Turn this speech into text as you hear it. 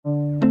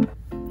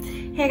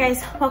Hey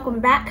guys, welcome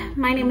back.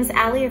 My name is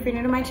Allie if you're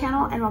new to my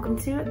channel, and welcome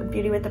to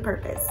Beauty with a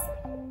Purpose.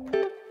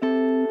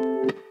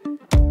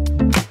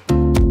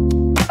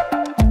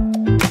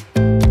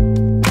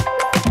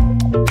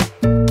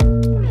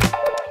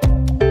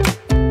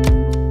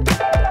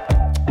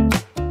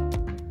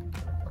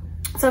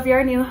 So if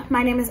you're new,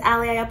 my name is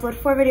Allie. I upload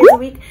 4 videos a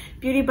week,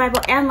 beauty, Bible,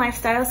 and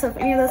lifestyle. So if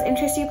any of those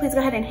interest you, please go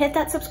ahead and hit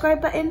that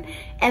subscribe button,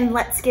 and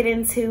let's get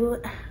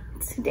into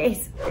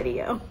today's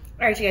video.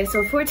 All right, you guys,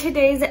 so for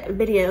today's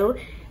video,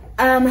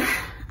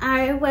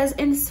 I was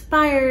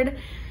inspired,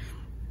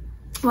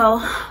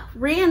 well,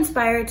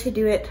 re-inspired to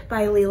do it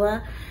by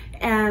Leela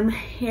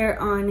here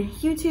on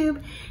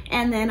YouTube.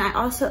 And then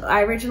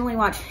I originally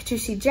watched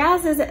Juicy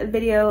Jazz's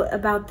video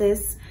about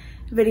this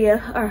video,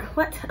 or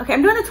what? Okay,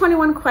 I'm doing the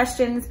 21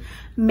 questions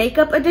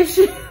makeup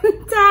edition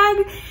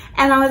tag,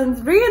 and I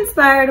was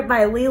re-inspired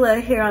by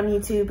Leela here on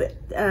YouTube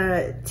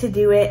to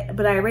do it,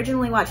 but I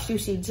originally watched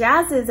Juicy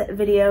Jazz's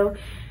video,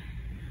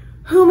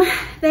 whom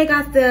they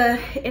got the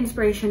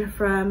inspiration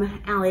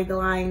from Allie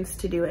Glines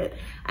to do it.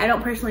 I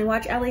don't personally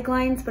watch Allie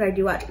Glines, but I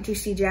do watch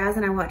Juicy Jazz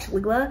and I watch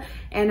Leela,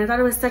 and I thought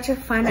it was such a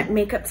fun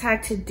makeup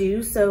tag to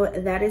do, so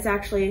that is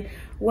actually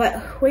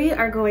what we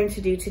are going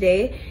to do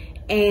today.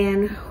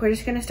 And we're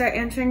just gonna start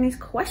answering these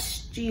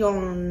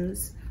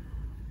questions.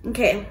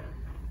 Okay,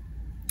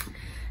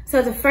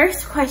 so the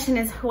first question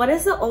is, what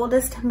is the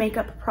oldest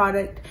makeup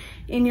product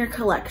in your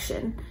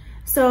collection?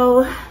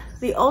 So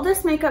the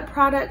oldest makeup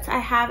product I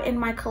have in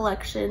my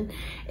collection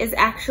is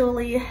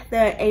actually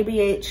the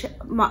ABH,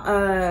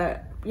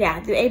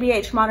 the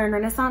ABH Modern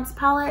Renaissance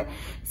palette.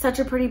 Such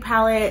a pretty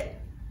palette.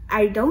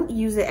 I don't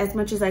use it as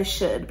much as I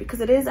should because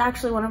it is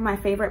actually one of my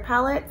favorite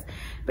palettes.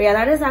 But yeah,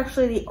 that is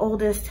actually the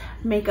oldest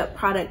makeup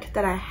product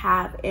that I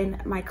have in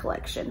my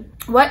collection.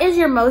 What is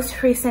your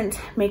most recent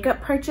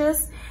makeup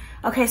purchase?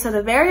 Okay, so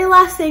the very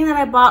last thing that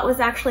I bought was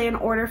actually an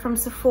order from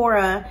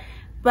Sephora,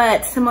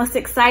 but the most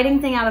exciting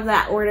thing out of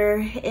that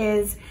order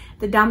is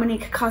the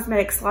Dominique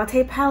Cosmetics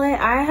Latte palette.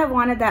 I have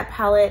wanted that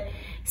palette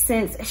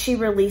since she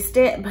released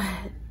it, but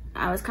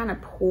I was kind of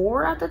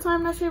poor at the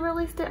time that she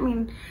released it. I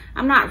mean,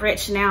 I'm not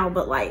rich now,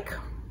 but like,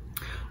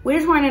 we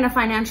just weren't in a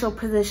financial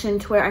position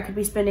to where I could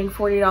be spending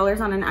 $40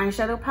 on an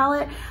eyeshadow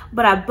palette,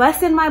 but I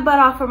busted my butt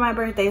off for my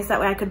birthday so that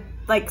way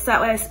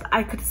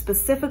I could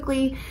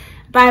specifically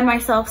buy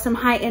myself some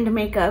high-end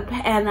makeup,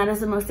 and that is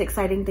the most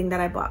exciting thing that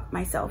I bought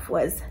myself,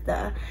 was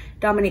the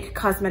Dominique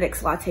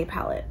Cosmetics Latte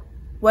palette.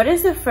 What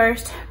is the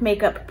first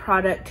makeup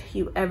product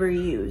you ever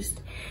used?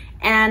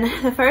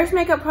 And the first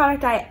makeup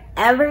product I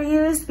ever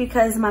used,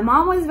 because my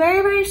mom was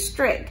very, very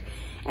strict,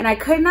 and I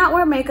could not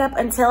wear makeup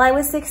until I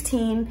was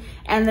 16.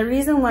 And the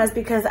reason was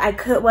because I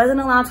wasn't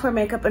allowed to wear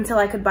makeup until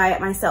I could buy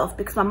it myself,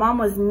 because my mom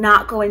was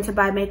not going to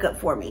buy makeup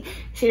for me.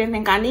 She didn't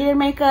think I needed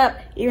makeup,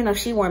 even though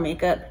she wore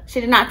makeup.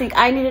 She did not think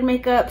I needed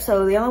makeup.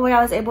 So the only way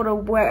I was able to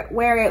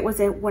wear it was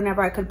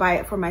whenever I could buy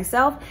it for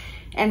myself.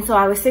 And so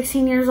I was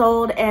 16 years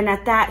old. And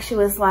at that, she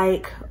was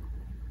like,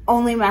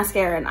 only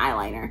mascara and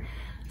eyeliner.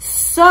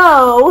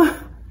 So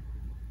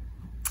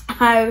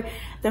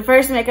the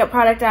first makeup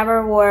product I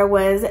ever wore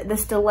was the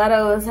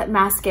Stilettos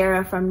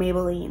mascara from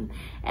Maybelline.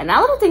 And that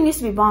little thing used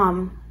to be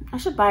bomb. I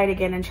should buy it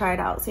again and try it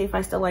out, see if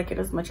I still like it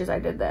as much as I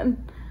did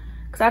then,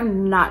 because I've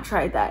not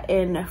tried that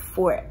in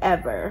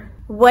forever.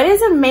 What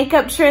is a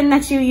makeup trend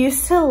that you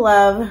used to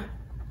love,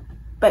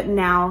 but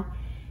now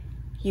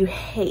you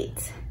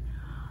hate?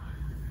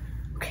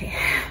 Okay,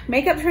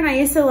 makeup trend I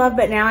used to love,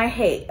 but now I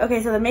hate.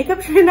 Okay, so the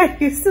makeup trend I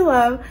used to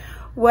love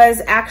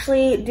was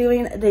actually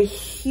doing the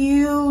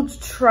huge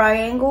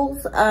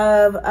triangles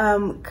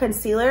of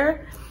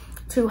concealer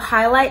to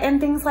highlight and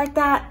things like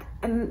that.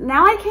 And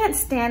now I can't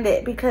stand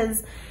it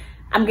because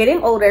I'm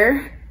getting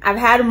older, I've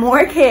had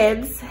more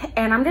kids,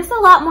 and I'm just a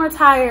lot more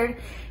tired,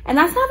 and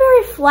that's not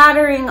very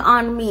flattering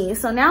on me.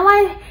 So now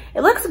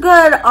it looks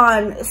good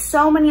on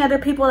so many other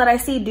people that I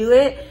see do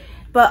it,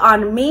 but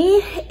on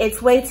me,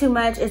 it's way too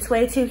much, it's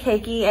way too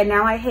cakey, and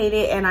now I hate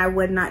it, and I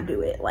would not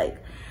do it. Like,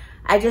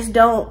 I just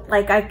don't,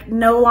 like, I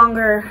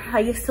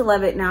used to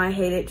love it, now I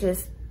hate it.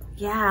 Just,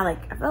 yeah,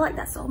 like, I feel like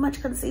that's so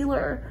much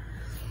concealer.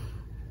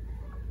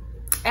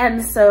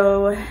 And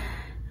so,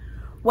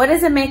 what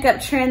is a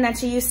makeup trend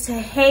that you used to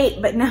hate,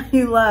 but now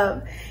you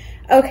love?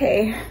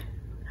 Okay,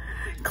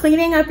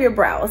 cleaning up your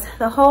brows.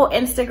 The whole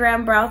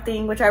Instagram brow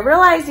thing, which I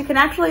realized you can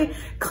actually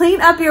clean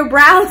up your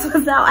brows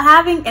without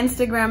having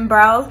Instagram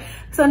brows.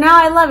 So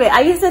now I love it.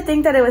 I used to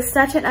think that it was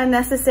such an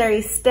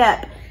unnecessary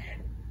step.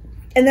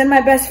 And then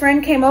my best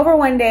friend came over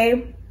one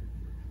day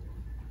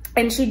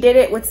and she did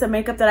it with some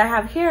makeup that I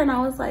have here, and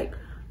I was like,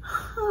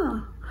 huh.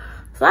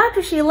 So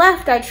after she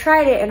left, I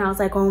tried it and I was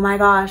like, oh my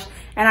gosh.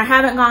 And I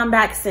haven't gone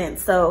back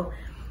since. So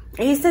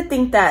I used to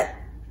think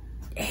that,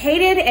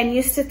 hated and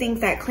used to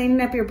think that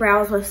cleaning up your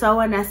brows was so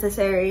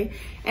unnecessary.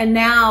 And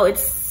now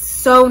it's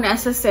so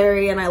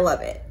necessary and I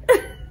love it.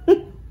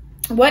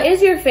 What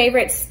is your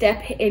favorite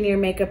step in your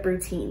makeup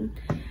routine?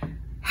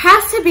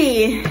 Has to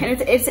be,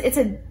 and it's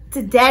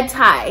a dead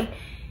tie,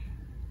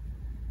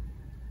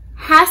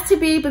 has to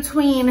be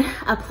between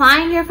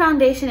applying your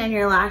foundation and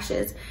your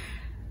lashes.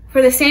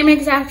 For the same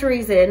exact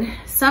reason,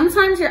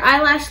 sometimes your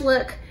eyelash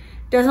look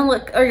doesn't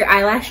look, or your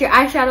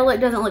eyeshadow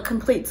look doesn't look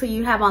complete till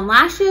you have on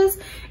lashes.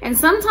 And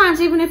sometimes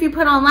even if you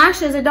put on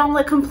lashes, it don't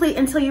look complete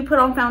until you put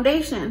on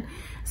foundation.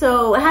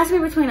 So it has to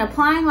be between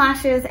applying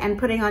lashes and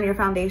putting on your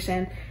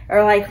foundation,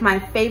 or like my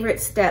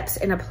favorite steps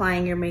in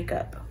applying your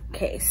makeup.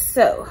 Okay,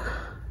 so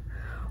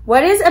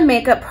what is a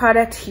makeup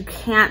product you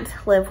can't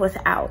live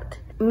without?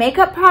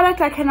 Makeup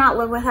product I cannot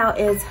live without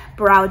is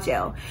brow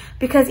gel,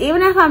 because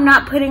even if I'm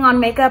not putting on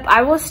makeup,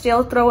 I will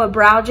still throw a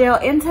brow gel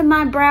into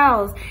my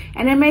brows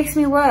and it makes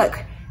me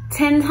look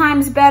 10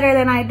 times better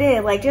than I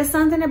did. Like, just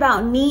something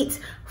about neat,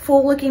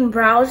 full looking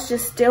brows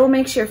just still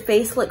makes your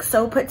face look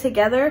so put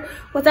together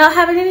without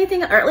having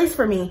anything, or at least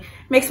for me,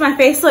 makes my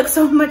face look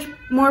so much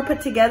more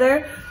put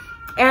together.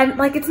 And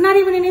like, it's not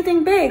even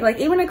anything big. Like,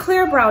 even a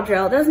clear brow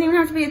gel, it doesn't even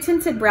have to be a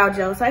tinted brow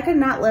gel. So I could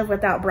not live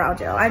without brow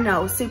gel. I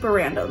know, super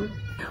random.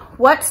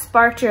 What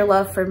sparked your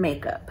love for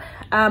makeup?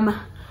 I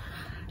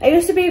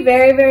used to be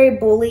very, very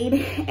bullied,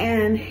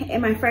 and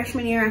in my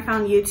freshman year I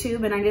found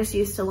YouTube, and I just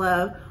used to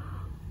love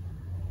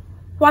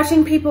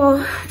watching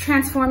people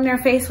transform their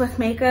face with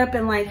makeup,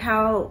 and like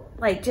how,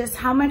 like just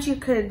how much you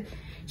could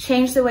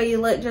change the way you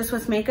look just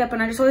with makeup.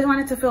 And I just always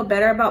wanted to feel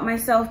better about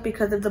myself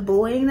because of the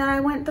bullying that I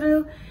went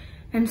through.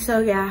 And so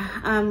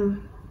yeah,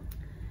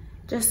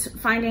 just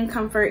finding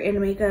comfort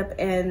in makeup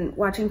and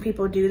watching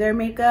people do their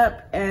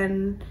makeup.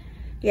 And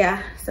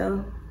yeah,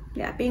 so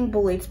yeah, being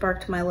bullied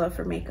sparked my love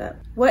for makeup.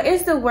 What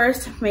is the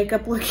worst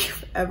makeup look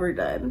you've ever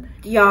done?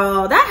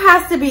 Y'all, that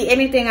has to be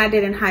anything I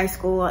did in high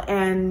school.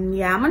 And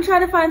yeah, I'm gonna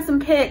try to find some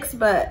pics,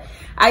 but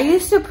I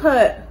used to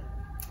put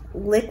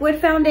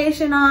liquid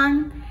foundation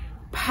on,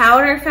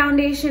 powder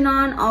foundation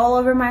on all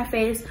over my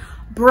face,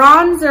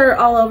 bronzer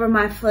all over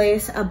my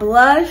face, a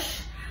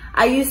blush.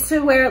 I used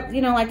to wear,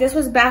 you know, like this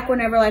was back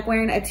whenever like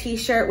wearing a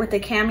t-shirt with a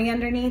cami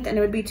underneath and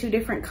it would be 2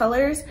 different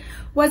colors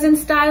was in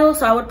style.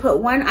 So I would put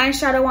one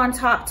eyeshadow on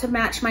top to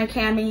match my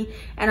cami,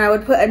 and I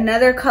would put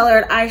another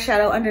colored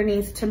eyeshadow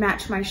underneath to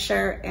match my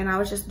shirt, and I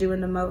was just doing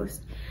the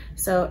most.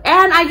 So,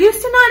 and I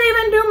used to not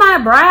even do my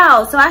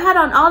brows. So I had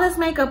on all this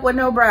makeup with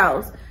no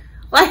brows.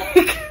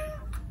 Like,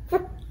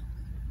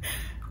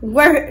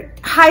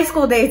 high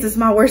school days is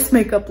my worst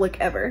makeup look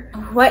ever.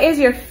 What is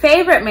your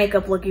favorite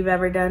makeup look you've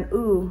ever done?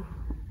 Ooh.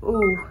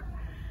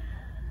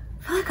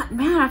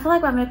 I feel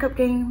like my makeup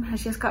game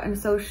has just gotten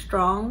so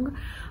strong,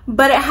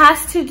 but it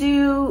has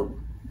to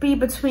be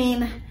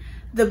between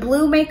the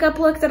blue makeup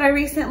look that I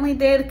recently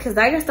did, because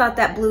I just thought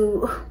that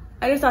blue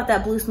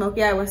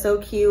smoky eye was so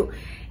cute,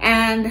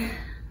 and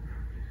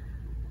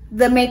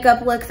the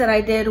makeup look that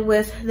I did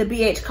with the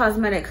BH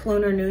Cosmetics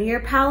Lunar New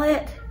Year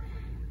palette.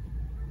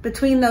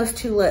 Between those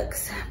 2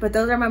 looks, but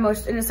those are my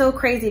most, and it's so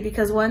crazy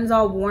because one's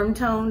all warm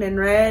toned and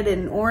red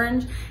and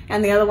orange,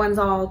 and the other one's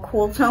all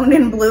cool toned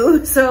and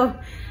blue. So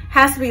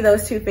has to be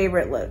those 2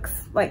 favorite looks.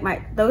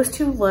 Like those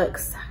 2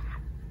 looks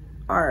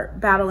are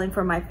battling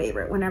for my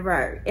favorite whenever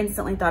I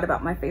instantly thought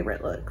about my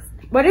favorite looks.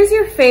 What is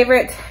your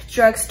favorite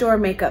drugstore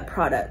makeup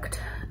product?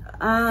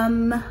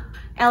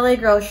 LA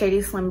Girl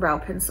Shady Slim Brow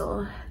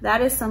Pencil.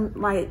 That is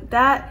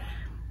that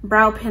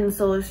brow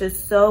pencil is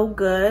just so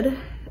good.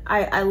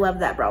 I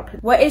love that brow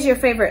pencil. What is your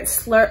favorite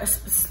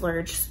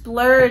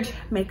splurge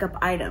makeup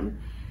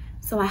item?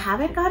 So I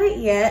haven't got it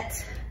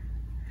yet,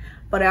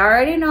 but I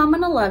already know I'm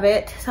gonna love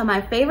it. So my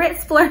favorite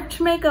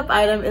splurge makeup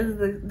item is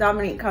the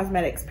Dominique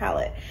Cosmetics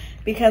palette,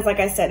 because like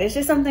I said, it's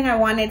just something I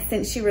wanted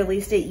since she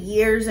released it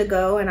years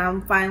ago, and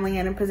I'm finally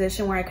in a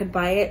position where I could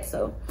buy it.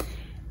 So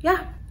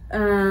yeah.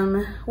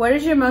 What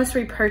is your most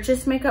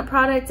repurchased makeup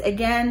product?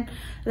 Again,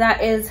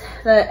 that is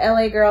the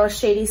LA Girl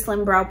Shady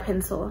Slim Brow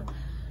Pencil.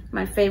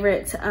 My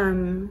favorite,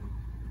 my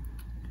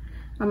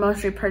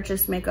most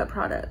repurchased makeup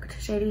product,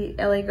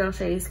 LA Girl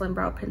Shady Slim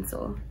Brow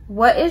Pencil.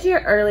 What is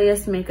your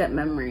earliest makeup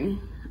memory?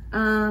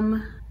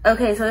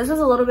 Okay, so this was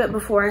a little bit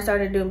before I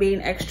started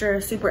being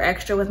super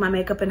extra with my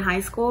makeup in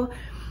high school.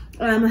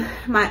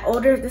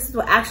 This is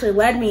what actually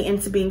led me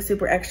into being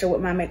super extra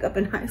with my makeup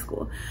in high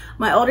school.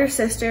 My older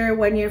sister,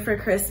 one year for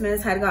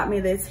Christmas, had got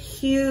me this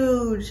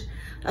huge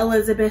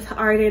Elizabeth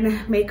Arden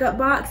makeup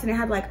box, and it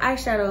had like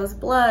eyeshadows,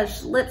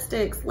 blush,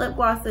 lipsticks, lip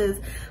glosses,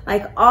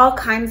 like all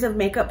kinds of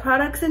makeup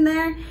products in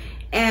there.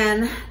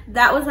 And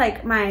that was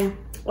like my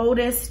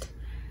oldest,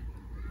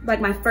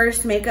 like my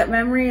first makeup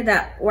memory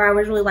where I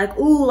was really like,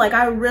 ooh, like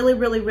I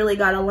really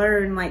gotta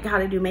learn like how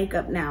to do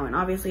makeup now. And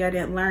obviously I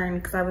didn't learn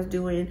because I was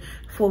doing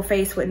full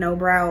face with no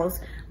brows.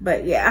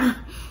 But yeah,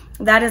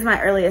 that is my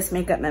earliest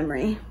makeup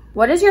memory.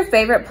 What is your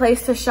favorite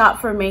place to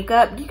shop for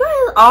makeup? You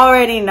guys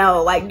already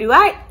know, like, do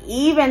I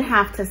even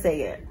have to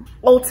say it?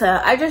 Ulta.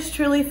 I just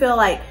truly feel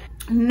like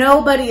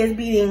nobody is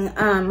beating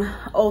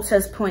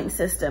Ulta's point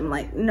system.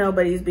 Like,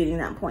 nobody's beating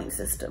that point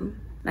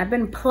system. And I've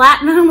been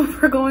platinum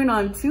for going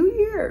on 2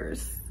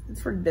 years.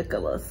 It's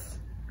ridiculous.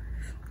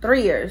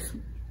 3 years.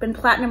 Been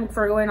platinum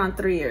for going on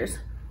 3 years.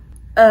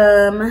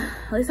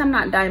 At least I'm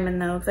not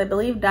diamond though, because I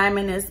believe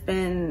diamond has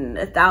been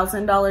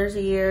 $1,000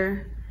 a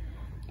year.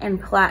 And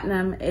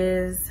platinum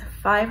is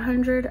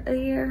 $500 a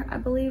year, I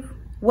believe.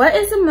 What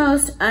is the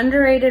most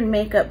underrated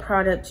makeup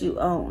product you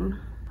own?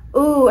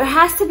 Ooh, it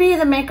has to be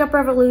the Makeup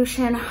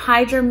Revolution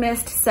Hydra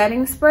Mist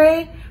Setting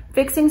Spray,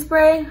 Fixing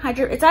Spray.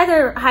 It's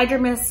either Hydra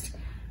Mist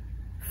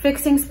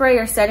Fixing Spray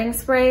or Setting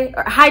Spray,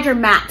 or Hydra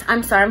Matte.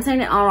 I'm sorry, I'm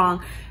saying it all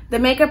wrong. The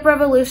Makeup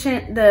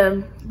Revolution,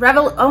 the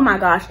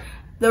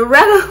Revolution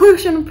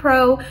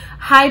Pro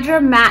Hydra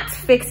Matte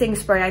Fixing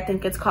Spray, I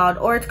think it's called,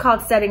 or it's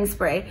called Setting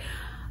Spray.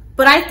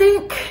 But I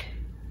think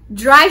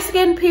dry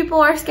skin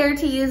people are scared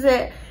to use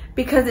it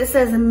because it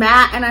says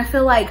matte, and I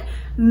feel like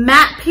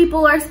matte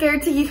people are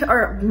scared to use,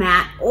 or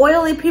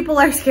oily people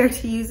are scared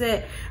to use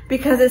it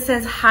because it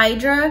says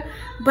Hydra.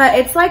 But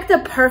it's like the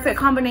perfect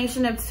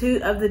combination of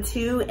the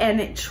two, and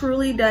it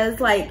truly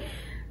does, like,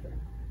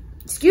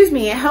 excuse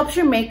me, it helps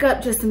your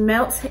makeup just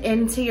melt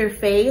into your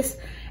face,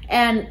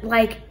 and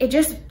like it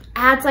just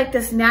adds like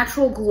this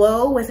natural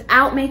glow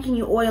without making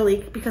you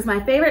oily. Because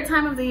my favorite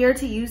time of the year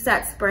to use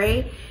that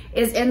spray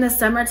is in the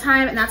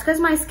summertime, and that's because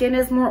my skin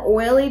is more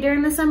oily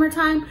during the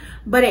summertime,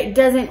 but it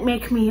doesn't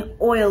make me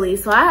oily.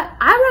 So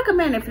I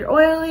recommend, if you're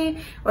oily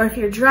or if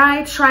you're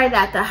dry, try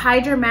that, the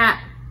Hydra Matte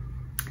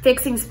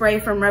Fixing Spray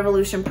from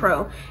Revolution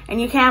Pro.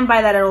 And you can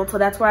buy that at Ulta.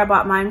 That's where I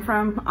bought mine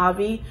from,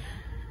 Avi.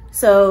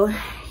 So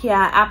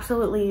yeah,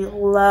 absolutely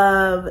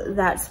love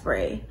that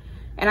spray.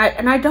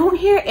 And I don't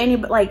hear any,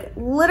 like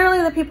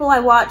literally the people I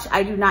watch,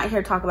 I do not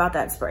hear talk about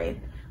that spray,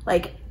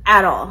 like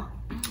at all.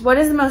 What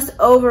is the most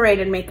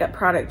overrated makeup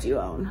product you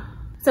own?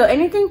 So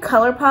anything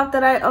ColourPop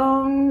that I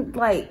own,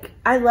 like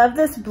I love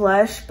this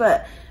blush,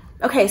 but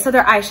okay, so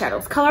they're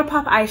eyeshadows,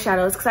 ColourPop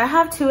eyeshadows, because I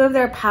have 2 of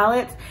their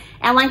palettes,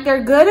 and like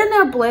they're good and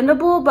they're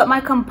blendable, but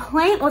my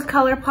complaint with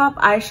ColourPop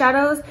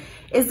eyeshadows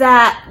is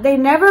that they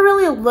never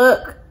really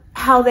look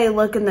how they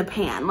look in the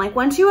pan. Like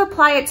once you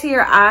apply it to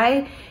your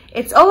eye,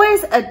 it's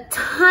always a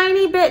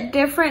tiny bit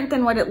different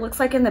than what it looks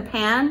like in the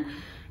pan.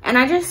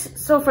 And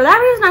so for that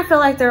reason, I feel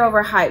like they're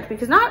overhyped,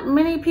 because not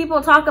many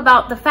people talk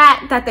about the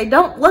fact that they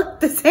don't look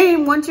the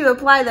same once you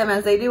apply them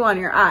as they do on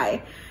your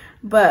eye.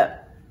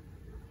 But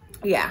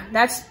yeah,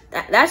 that's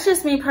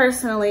just me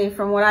personally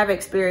from what I've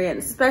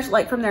experienced, especially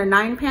like from their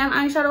 9-pan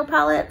eyeshadow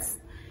palettes.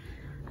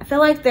 I feel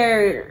like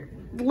they're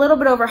a little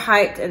bit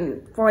overhyped,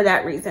 and for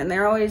that reason,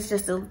 they're always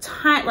just a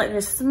tiny, like a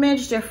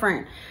smidge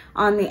different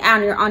on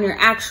your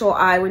actual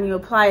eye when you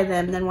apply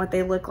them than what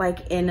they look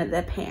like in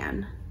the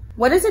pan.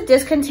 What is a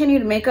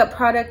discontinued makeup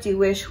product you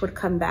wish would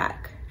come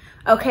back?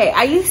 Okay,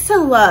 I used to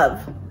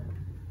love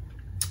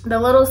the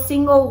little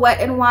single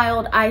Wet n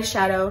Wild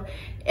eyeshadow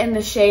in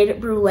the shade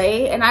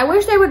Brulee, and I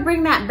wish they would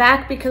bring that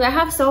back, because I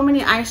have so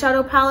many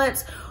eyeshadow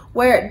palettes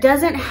where it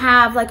doesn't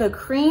have like a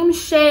cream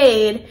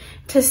shade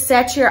to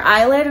set your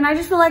eyelid, and I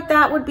just feel like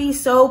that would be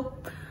so,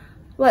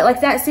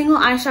 like that single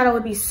eyeshadow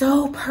would be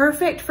so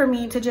perfect for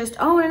me to just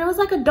own. And it was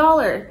like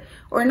 $1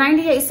 or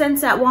 98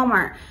 cents at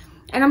Walmart,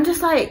 and I'm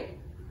just like,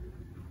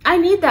 I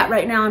need that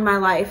right now in my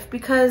life,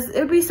 because it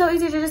would be so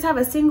easy to just have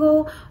a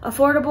single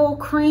affordable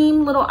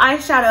cream little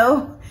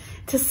eyeshadow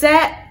to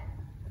set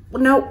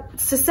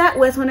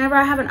with whenever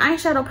I have an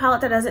eyeshadow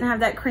palette that doesn't have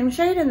that cream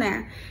shade in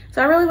there.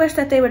 So I really wish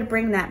that they would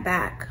bring that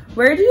back.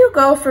 Where do you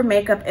go for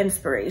makeup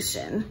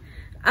inspiration?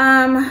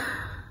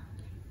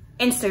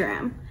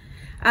 Instagram.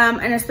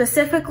 And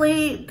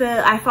specifically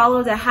I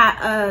follow the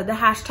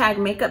hashtag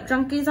makeup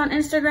junkies on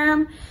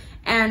Instagram,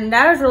 and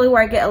that is really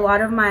where I get a lot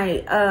of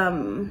my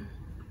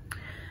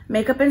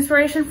makeup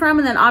inspiration from.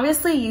 And then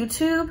obviously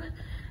YouTube,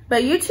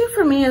 but YouTube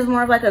for me is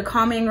more of like a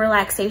calming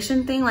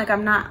relaxation thing. Like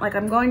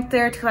I'm going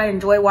there because I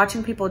enjoy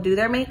watching people do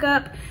their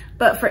makeup,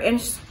 but for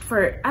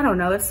I don't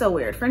know, it's so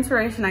weird. For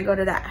inspiration, I go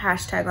to that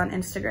hashtag on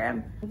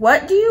Instagram.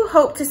 What do you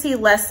hope to see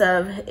less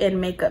of in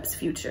makeup's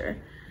future?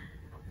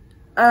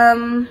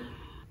 I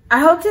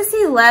hope to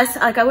see less,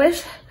 like I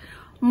wish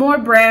more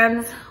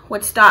brands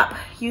would stop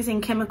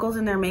using chemicals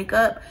in their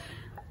makeup.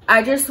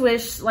 I just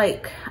wish,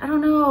 like, I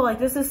don't know, like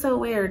this is so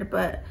weird,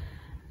 but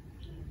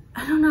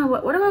I don't know,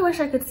 what do I wish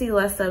I could see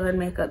less of in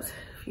makeup's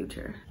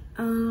future?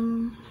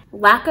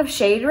 Lack of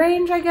shade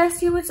range, I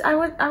guess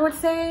I would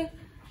say,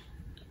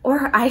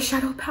 or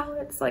eyeshadow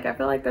palettes. Like I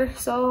feel like there's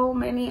so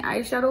many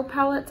eyeshadow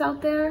palettes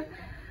out there,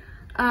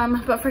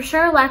 but for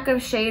sure lack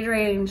of shade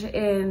range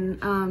in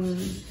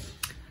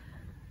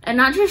and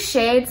not just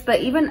shades,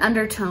 but even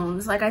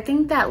undertones. Like I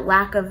think that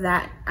lack of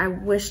that I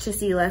wish to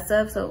see less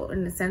of, so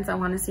in a sense I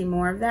want to see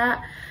more of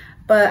that.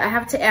 But I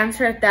have to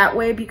answer it that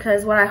way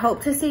because what I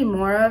hope to see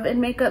more of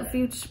in makeup,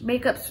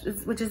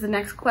 which is the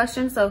next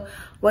question. So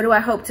what do I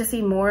hope to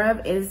see more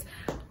of is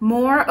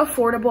more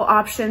affordable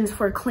options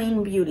for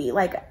clean beauty.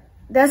 Like,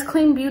 does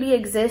clean beauty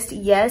exist?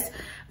 Yes,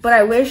 but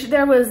I wish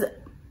there was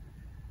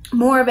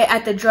more of it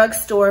at the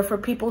drugstore for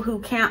people who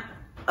can't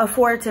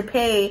afford to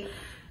pay,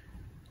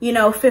 you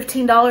know,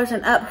 $15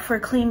 and up for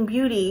clean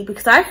beauty,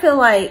 because I feel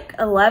like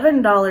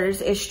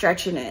 $11 is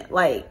stretching it.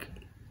 Like,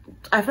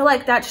 I feel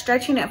like that's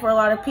stretching it for a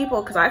lot of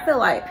people, because I feel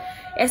like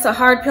it's a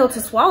hard pill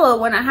to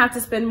swallow when I have to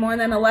spend more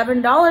than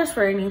 $11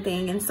 for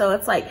anything. And so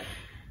it's like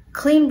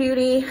clean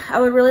beauty,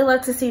 I would really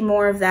love to see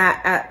more of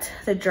that at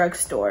the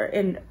drugstore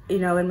in, you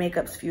know, in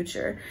makeup's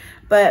future.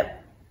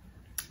 But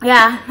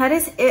yeah, that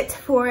is it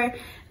for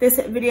this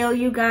video,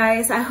 you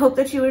guys. I hope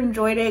that you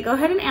enjoyed it. Go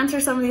ahead and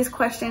answer some of these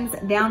questions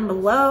down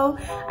below.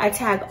 I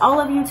tag all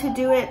of you to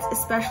do it,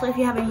 especially if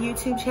you have a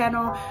YouTube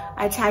channel.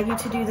 I tag you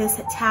to do this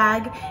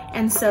tag.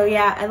 And so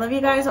yeah, I love you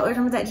guys. Always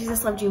remember that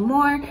Jesus loved you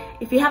more.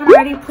 If you haven't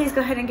already, please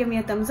go ahead and give me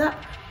a thumbs up.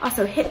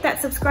 Also hit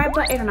that subscribe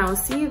button, and I will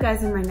see you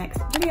guys in my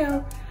next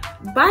video.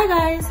 Bye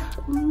guys.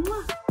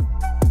 Mwah.